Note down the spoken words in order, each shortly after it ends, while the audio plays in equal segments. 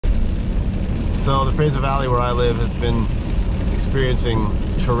So the Fraser Valley where I live has been experiencing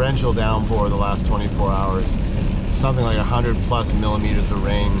torrential downpour the last 24 hours. Something like 100+ millimeters of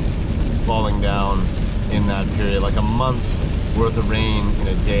rain falling down in that period, like a month's worth of rain in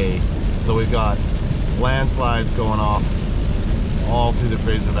a day. So we've got landslides going off all through the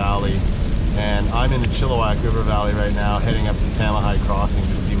Fraser Valley, and I'm in the Chilliwack River Valley right now, heading up to Tamahai Crossing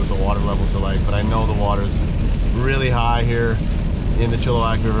to see what the water levels are like. But I know the water's really high here in the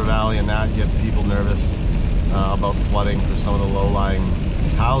Chilliwack River Valley, and that gets people nervous about flooding for some of the low-lying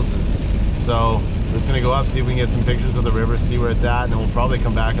houses. So we're just gonna go up, see if we can get some pictures of the river, see where it's at, and then we'll probably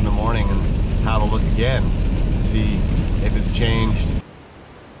come back in the morning and have a look again and see if it's changed.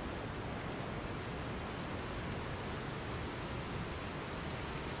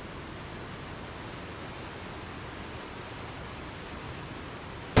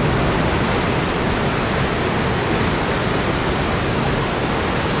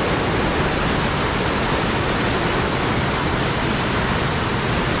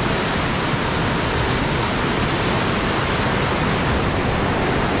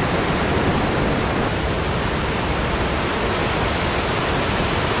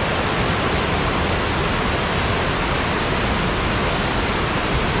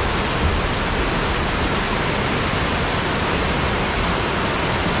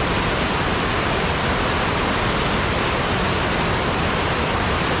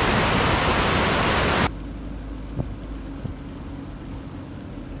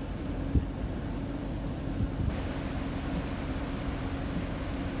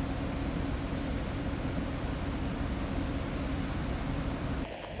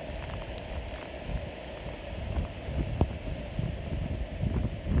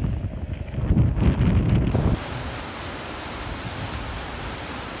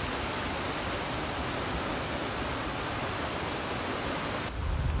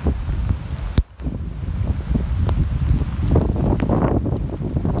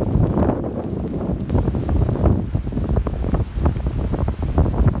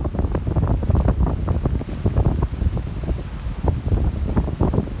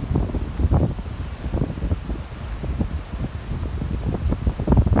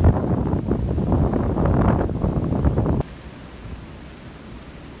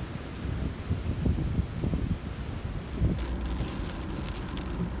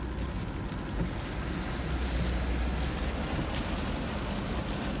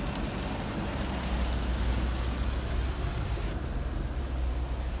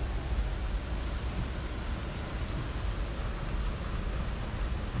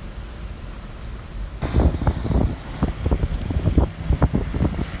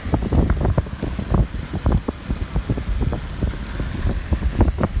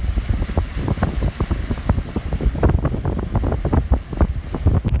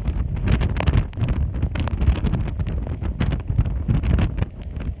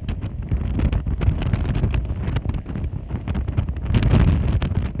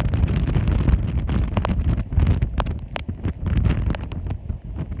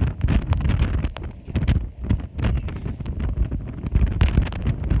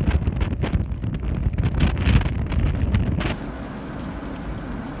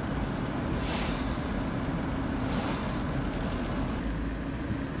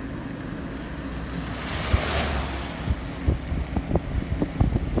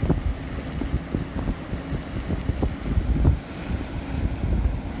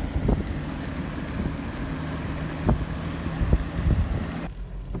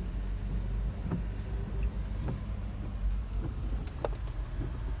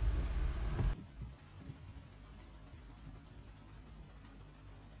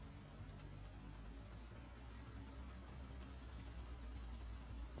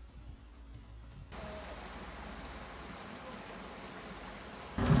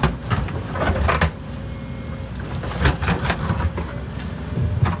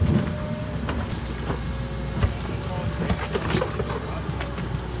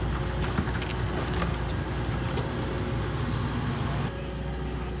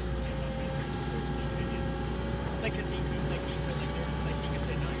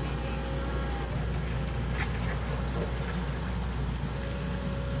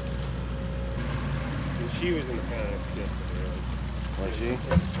 She was in the panic yesterday. Was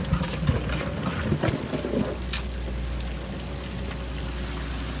she?